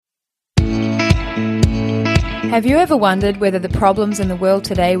Have you ever wondered whether the problems in the world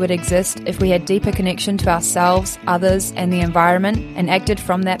today would exist if we had deeper connection to ourselves, others, and the environment, and acted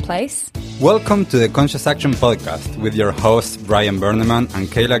from that place? Welcome to the Conscious Action Podcast with your hosts Brian Berneman and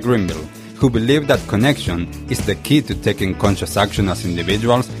Kayla Greenville, who believe that connection is the key to taking conscious action as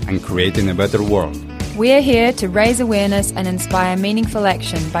individuals and creating a better world. We're here to raise awareness and inspire meaningful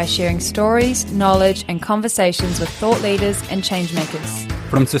action by sharing stories, knowledge, and conversations with thought leaders and changemakers.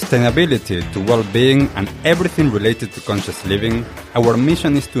 From sustainability to well-being and everything related to conscious living, our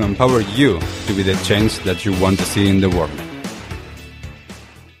mission is to empower you to be the change that you want to see in the world.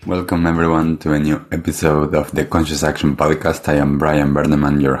 Welcome everyone to a new episode of the Conscious Action Podcast. I am Brian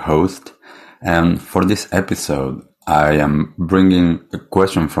Berneman, your host. And for this episode, I am bringing a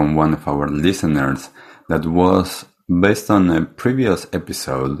question from one of our listeners that was based on a previous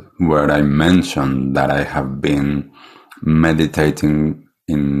episode where I mentioned that I have been meditating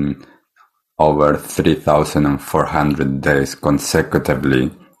in over 3,400 days consecutively.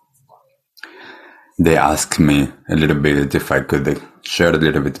 They asked me a little bit if I could share a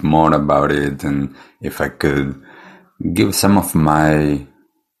little bit more about it and if I could give some of my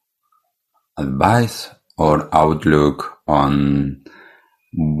advice or outlook on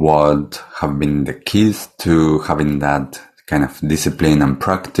what have been the keys to having that kind of discipline and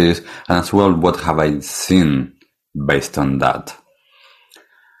practice, and as well what have I seen based on that.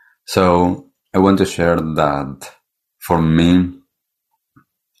 So I want to share that for me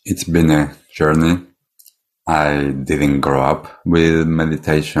it's been a journey. I didn't grow up with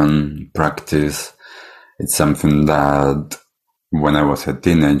meditation practice. It's something that when I was a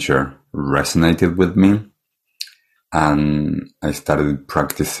teenager resonated with me, and I started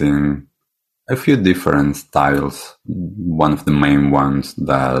practicing a few different styles. One of the main ones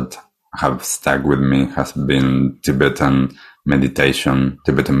that have stuck with me has been Tibetan meditation,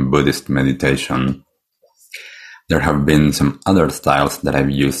 Tibetan Buddhist meditation. There have been some other styles that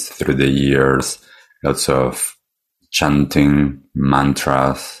I've used through the years, lots of chanting,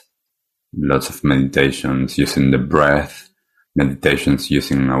 mantras, lots of meditations using the breath, meditations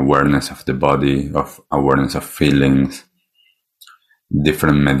using awareness of the body, of awareness of feelings,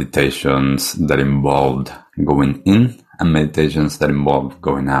 different meditations that involved going in and meditations that involved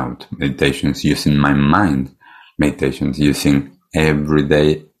going out, meditations using my mind, meditations using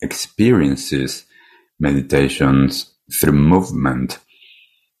everyday experiences, meditations through movement,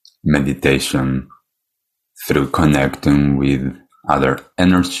 meditation through connecting with other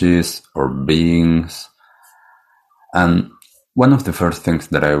energies or beings. And one of the first things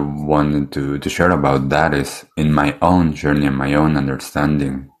that I wanted to share about that is in my own journey and my own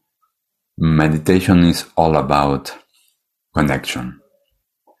understanding, meditation is all about connection.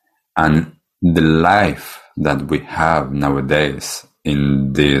 And the life that we have nowadays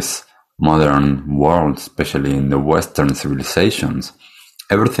in this modern world, especially in the Western civilizations,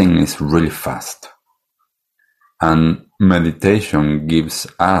 everything is really fast. And meditation gives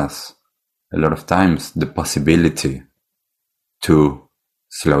us a lot of times the possibility to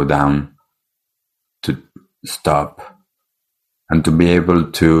slow down, to stop, and to be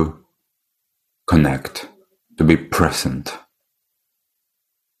able to connect, to be present.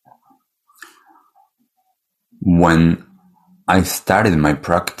 When I started my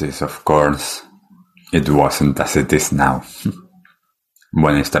practice, of course, it wasn't as it is now.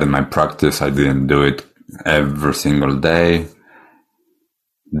 When I started my practice, I didn't do it every single day.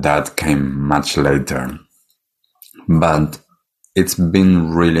 That came much later. But it's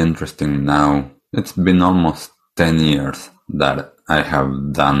been really interesting now. It's been almost 10 years that I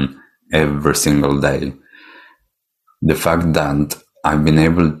have done every single day. The fact that I've been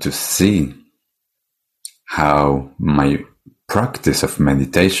able to see how my practice of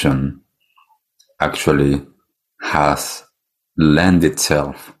meditation actually has lent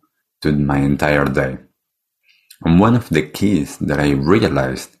itself to my entire day. And one of the keys that I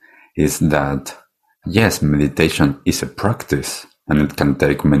realized is that yes, meditation is a practice, and it can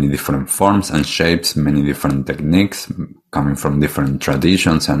take many different forms and shapes, many different techniques coming from different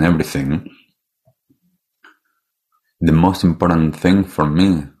traditions and everything. The most important thing for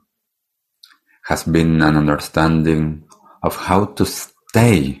me has been an understanding of how to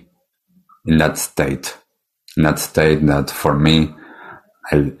stay in that state that for me,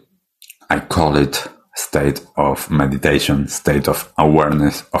 I call it state of meditation, state of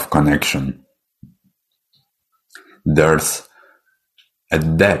awareness, of connection. There's a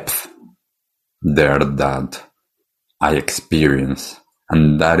depth there that I experience,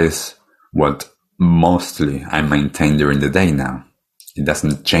 and that is what mostly I maintain during the day now. It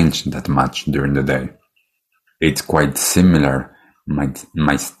doesn't change that much during the day. It's quite similar,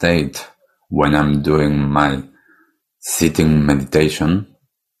 my state, when I'm doing my sitting meditation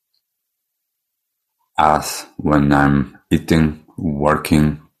as when I'm eating,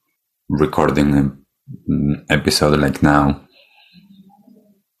 working, recording an episode like now,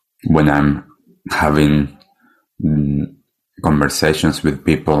 when I'm having conversations with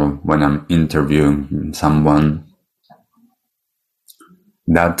people, when I'm interviewing someone.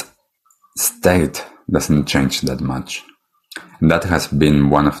 That state doesn't change that much. And that has been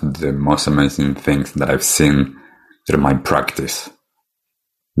one of the most amazing things that I've seen through my practice.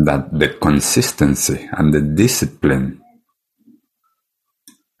 That the consistency and the discipline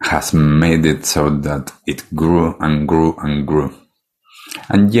has made it so that it grew and grew and grew.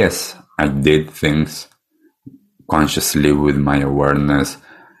 And yes, I did things consciously with my awareness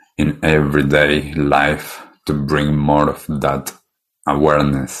in everyday life to bring more of that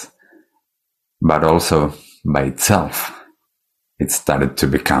awareness. But also by itself, it started to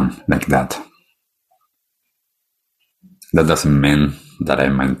become like that. That doesn't mean that I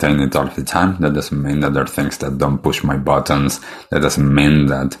maintain it all the time. That doesn't mean that there are things that don't push my buttons. That doesn't mean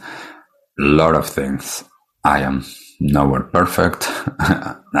that a lot of things I am nowhere perfect.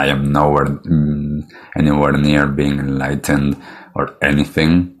 I am nowhere anywhere near being enlightened or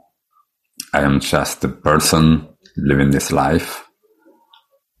anything. I am just a person living this life,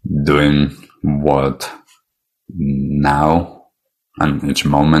 doing what now and each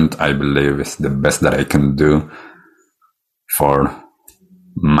moment I believe is the best that I can do for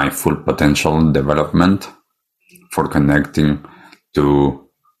my full potential development, for connecting to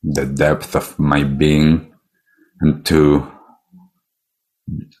the depth of my being, and to,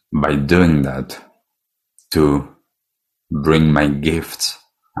 by doing that, to bring my gifts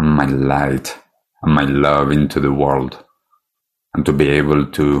and my light and my love into the world, and to be able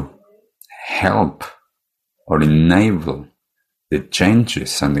to help or enable the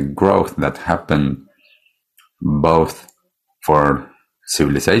changes and the growth that happen both for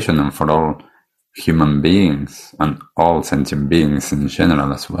civilization and for all human beings and all sentient beings in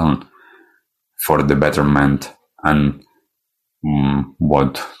general as well, for the betterment and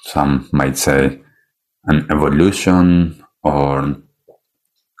what some might say an evolution or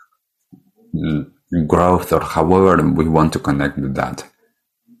growth, or however we want to connect with that.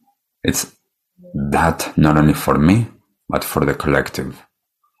 It's that not only for me, but for the collective.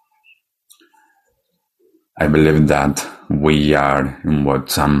 I believe that we are in what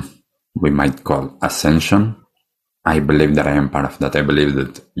some we might call ascension. I believe that I am part of that. I believe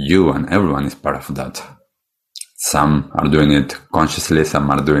that you and everyone is part of that. Some are doing it consciously, some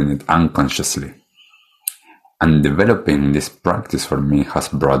are doing it unconsciously. And developing this practice for me has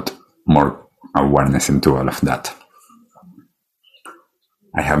brought more awareness into all of that.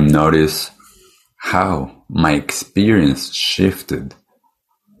 I have noticed how my experience shifted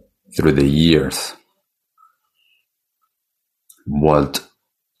through the years. What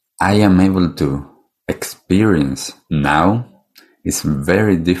I am able to experience now is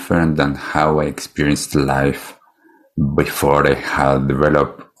very different than how I experienced life before I had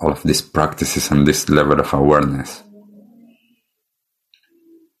developed all of these practices and this level of awareness.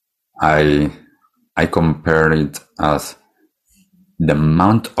 I compare it as the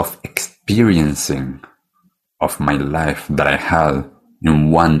amount of experiencing of my life that I had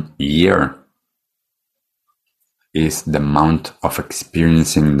in 1 year is the amount of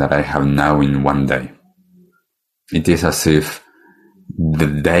experiencing that I have now in 1 day. It is as if the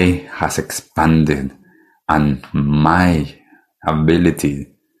day has expanded and my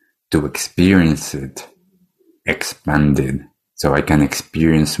ability to experience it expanded, so I can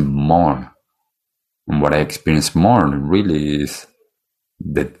experience more. And what I experience more really is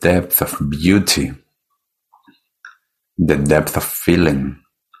the depth of beauty, the depth of feeling,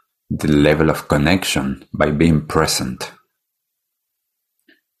 the level of connection by being present.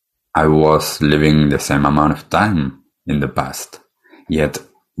 I was living the same amount of time in the past, yet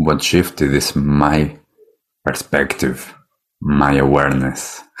what shifted is my perspective, my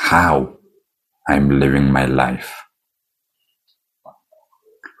awareness, how I'm living my life.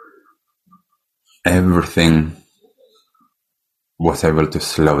 Everything was able to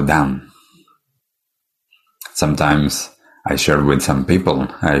slow down. Sometimes I share with some people,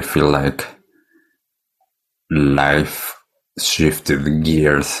 I feel like life shifted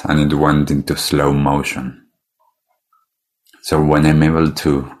gears and it went into slow motion. So when I'm able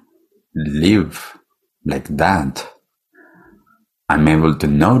to live like that, I'm able to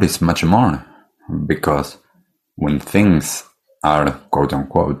notice much more, because when things are quote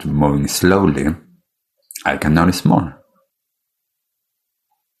unquote moving slowly, I can notice more.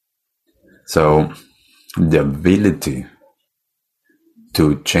 So the ability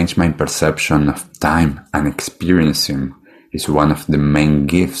to change my perception of time and experiencing is one of the main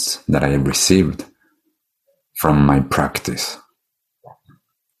gifts that I received from my practice.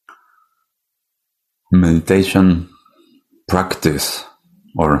 Meditation practice,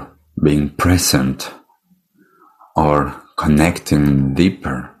 or being present, or connecting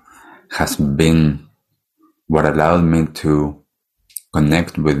deeper, has been what allowed me to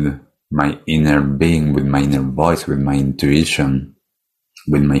connect with my inner being, with my inner voice, with my intuition,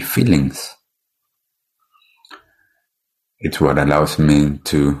 with my feelings. It's what allows me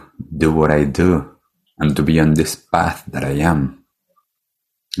to do what I do and to be on this path that I am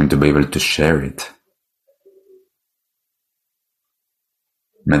and to be able to share it.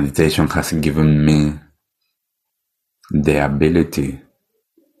 Meditation has given me the ability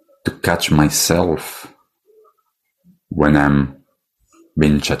to catch myself when I'm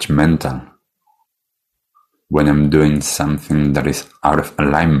being judgmental, when I'm doing something that is out of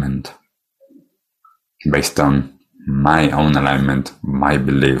alignment, based on my own alignment, my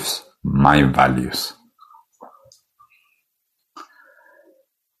beliefs, my values.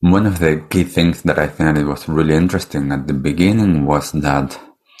 One of the key things that I think it was really interesting at the beginning was that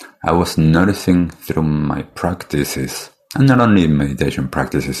I was noticing through my practices, and not only meditation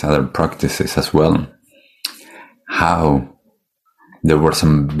practices, other practices as well, how there were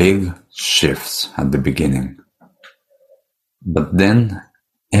some big shifts at the beginning. But then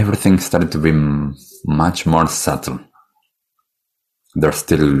everything started to be much more subtle. There's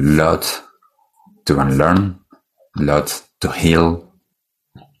still lots to unlearn, lots to heal,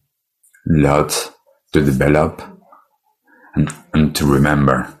 lots to develop, and to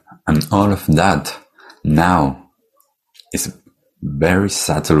remember. And all of that now is very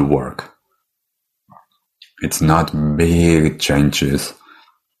subtle work. It's not big changes,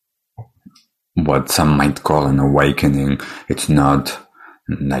 what some might call an awakening. It's not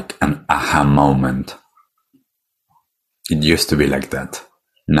like an aha moment. It used to be like that.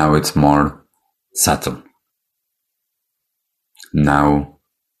 Now it's more subtle. Now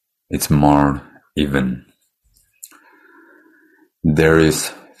it's more even. There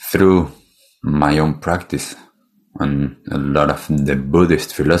is, through my own practice and a lot of the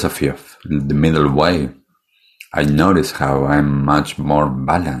Buddhist philosophy of the middle way, I notice how I'm much more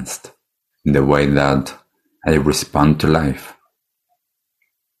balanced in the way that I respond to life.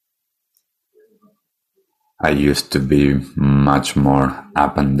 I used to be much more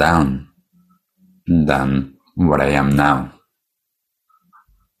up and down than what I am now.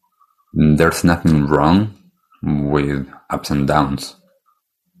 There's nothing wrong with ups and downs.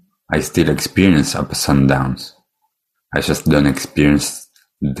 I still experience ups and downs. I just don't experience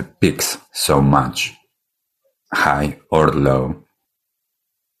the peaks so much, high or low.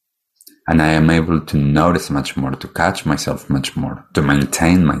 And I am able to notice much more, to catch myself much more, to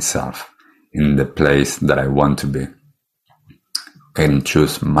maintain myself in the place that I want to be. I can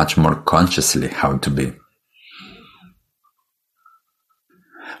choose much more consciously how to be.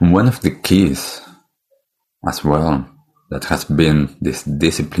 One of the keys as well that has been this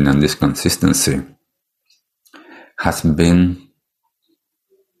discipline and this consistency has been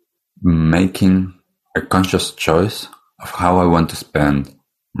making a conscious choice of how I want to spend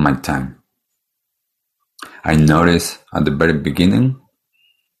my time. I noticed at the very beginning,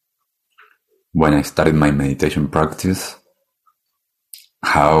 when I started my meditation practice,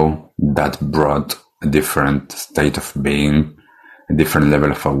 how that brought a different state of being, a different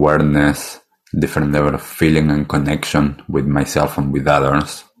level of awareness, a different level of feeling and connection with myself and with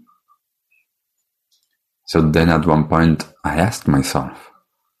others. So then at one point I asked myself,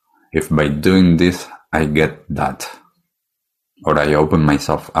 if by doing this I get that, or I open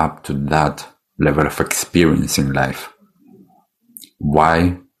myself up to that level of experience in life,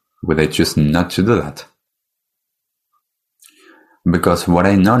 why would I choose not to do that? Because what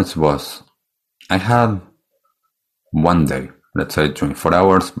I noticed was, I had one day, let's say 24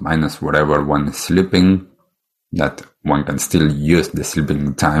 hours minus whatever one is sleeping, that one can still use the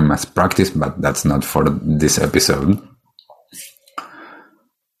sleeping time as practice, but that's not for this episode.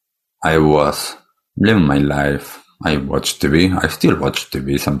 I was living my life. I watched TV. I still watch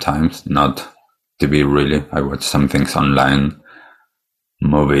TV sometimes, not TV really. I watch some things online,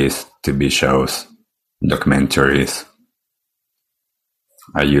 movies, TV shows, documentaries.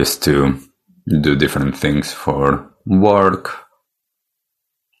 I used to do different things for work,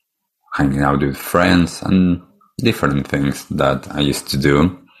 hanging out with friends, and different things that I used to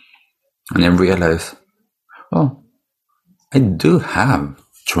do. And I realized, oh, I do have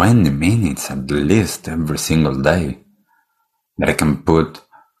 20 minutes at least every single day that I can put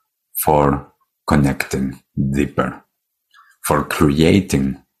for connecting deeper for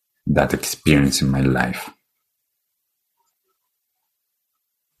creating that experience in my life.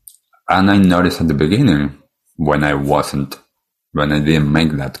 And I noticed at the beginning, when I didn't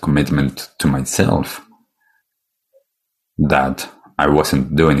make that commitment to myself, that I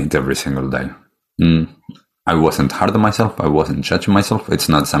wasn't doing it every single day. I wasn't hard on myself. I wasn't judging myself. It's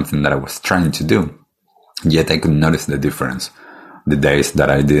not something that I was trying to do. Yet I could notice the difference. The days that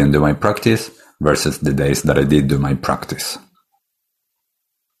I didn't do my practice versus the days that I did do my practice.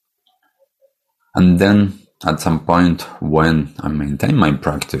 And then at some point when I maintain my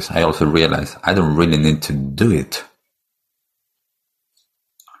practice, I also realized I don't really need to do it.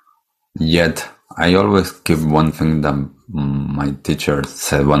 Yet I always keep one thing that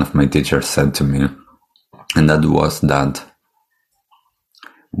one of my teachers said to me, and that was that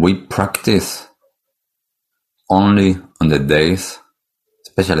we practice only on the days,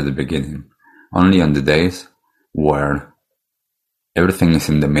 especially at the beginning, only on the days where everything is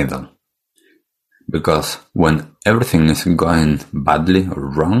in the middle. Because when everything is going badly or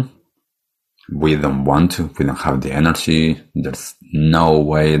wrong, we don't want to, we don't have the energy, there's no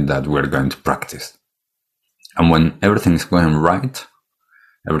way that we're going to practice. And when everything is going right,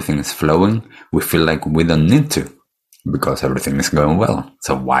 everything is flowing, we feel like we don't need to, because everything is going well.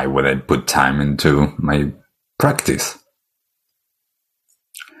 So why would I put time into my practice?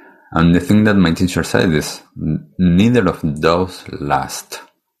 And the thing that my teacher said is, neither of those last,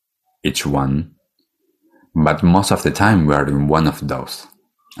 each one, but most of the time we are in one of those,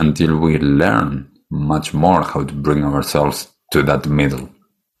 until we learn much more how to bring ourselves to that middle.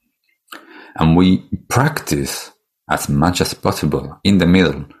 And we practice as much as possible in the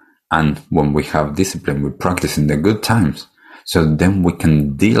middle. And when we have discipline, we practice in the good times. So then we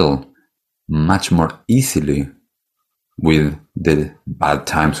can deal much more easily with the bad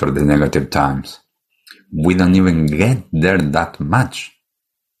times or the negative times. We don't even get there that much.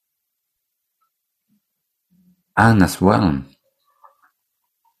 And as well,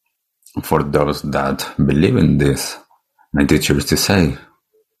 for those that believe in this, my teacher used to say,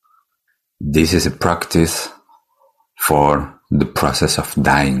 this is a practice for the process of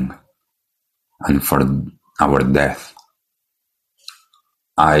dying and for our death.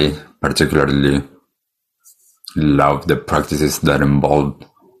 I particularly love the practices that involve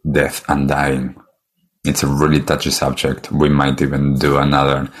death and dying. It's a really touchy subject. We might even do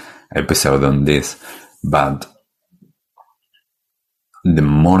another episode on this, but the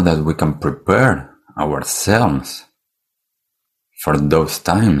more that we can prepare ourselves for those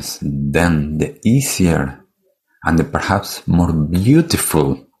times, then the easier and the perhaps more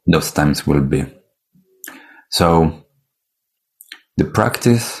beautiful those times will be. So the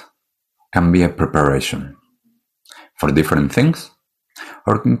practice can be a preparation for different things,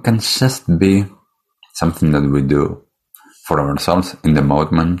 or it can just be something that we do for ourselves in the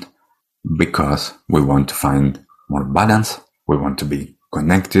moment because we want to find more balance. We want to be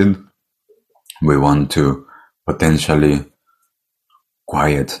connected. We want to potentially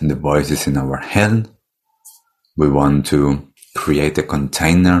quiet the voices in our head. We want to create a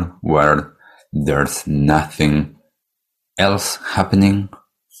container where there's nothing else happening,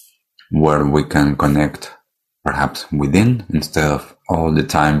 where we can connect perhaps within instead of all the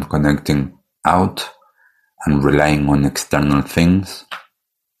time connecting out and relying on external things.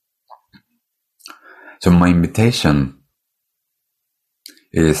 So my invitation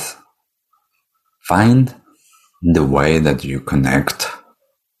is find the way that you connect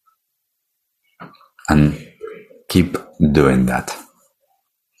and keep doing that.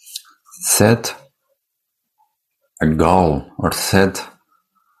 Set a goal or set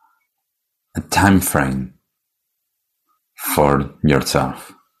a time frame for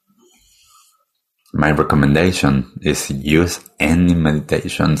yourself. My recommendation is use any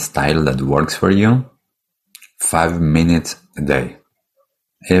meditation style that works for you. 5 minutes a day.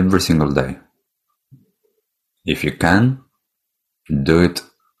 Every single day. If you can, do it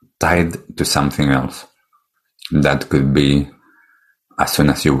tied to something else. That could be as soon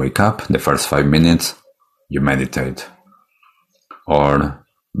as you wake up, the first 5 minutes, you meditate. Or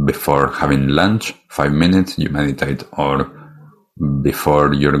before having lunch, 5 minutes, you meditate. Or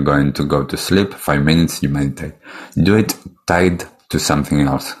before you're going to go to sleep, 5 minutes, you meditate. Do it tied to something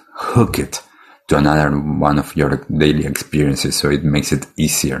else. Hook it to another one of your daily experiences so it makes it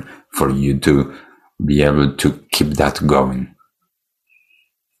easier for you to be able to keep that going.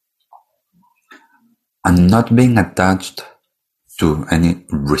 And not being attached to any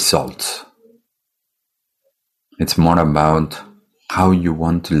results. It's more about how you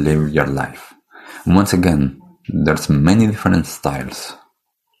want to live your life. And once again, there's many different styles.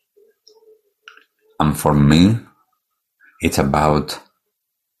 And for me, It's about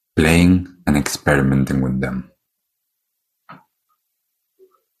playing and experimenting with them.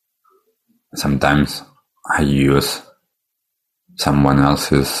 Sometimes I use someone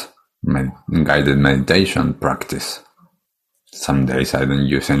else's guided meditation practice. Some days I don't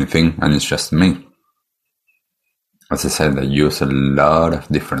use anything and it's just me. As I said, I use a lot of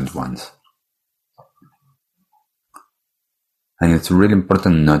different ones. And it's really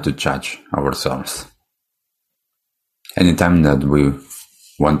important not to judge ourselves. Anytime that we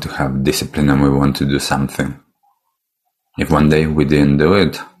want to have discipline and we want to do something, if one day we didn't do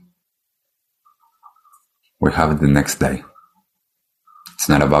it, we have it the next day. It's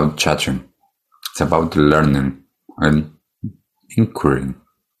not about judging. It's about learning and inquiry.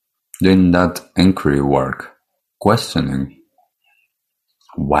 Doing that inquiry work. Questioning.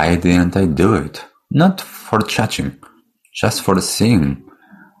 Why didn't I do it? Not for judging, just for seeing.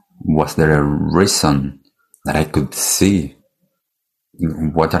 Was there a reason that I could see?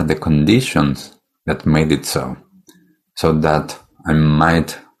 What are the conditions that made it so? So that I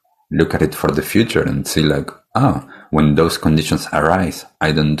might look at it for the future and see like, when those conditions arise,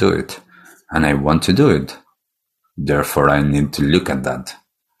 I don't do it. And I want to do it. Therefore, I need to look at that.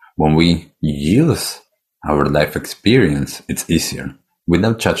 When we use our life experience, it's easier.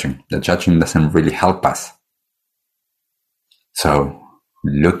 Without judging. The judging doesn't really help us. So,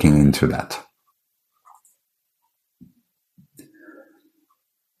 looking into that.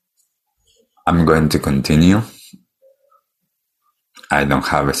 I'm going to continue. I don't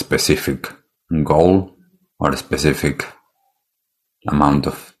have a specific goal or a specific amount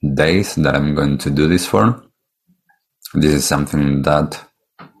of days that I'm going to do this for. This is something that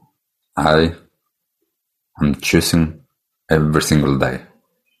I am choosing every single day.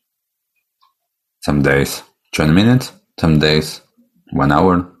 Some days 20 minutes, some days 1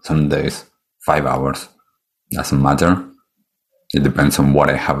 hour, some days 5 hours. Doesn't matter. It depends on what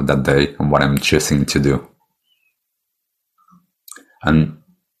I have that day and what I'm choosing to do. And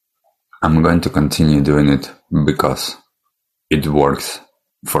I'm going to continue doing it because it works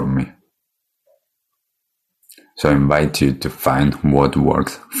for me. So I invite you to find what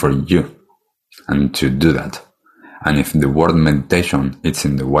works for you and to do that. And if the word meditation is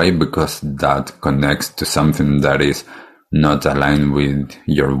in the way because that connects to something that is not aligned with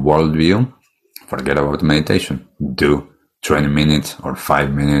your worldview, forget about meditation. Do 20 minutes or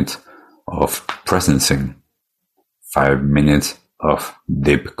 5 minutes of presencing, 5 minutes of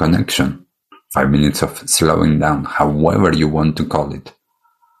deep connection, 5 minutes of slowing down, however you want to call it.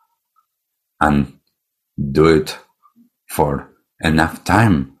 And do it for enough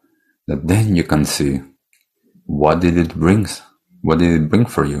time that then you can see what did it bring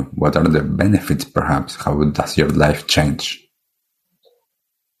for you? What are the benefits perhaps? How does your life change?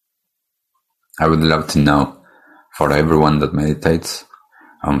 I would love to know for everyone that meditates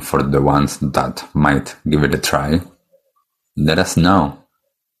and for the ones that might give it a try. Let us know.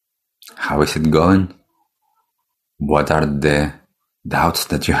 How is it going? What are the doubts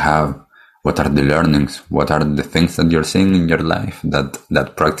that you have? What are the learnings? What are the things that you're seeing in your life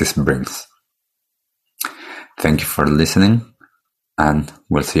that practice brings? Thank you for listening, and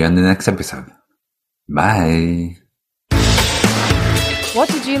we'll see you in the next episode. Bye! What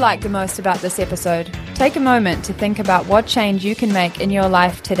did you like the most about this episode? Take a moment to think about what change you can make in your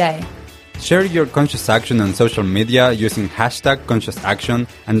life today. Share your conscious action on social media using #ConsciousAction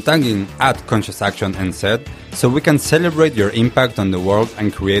and tagging @ConsciousActionNZ so we can celebrate your impact on the world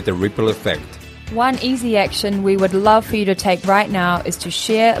and create a ripple effect. One easy action we would love for you to take right now is to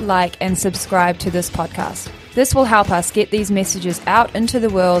share, like, and subscribe to this podcast. This will help us get these messages out into the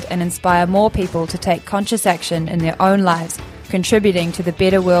world and inspire more people to take conscious action in their own lives, contributing to the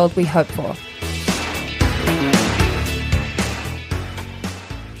better world we hope for.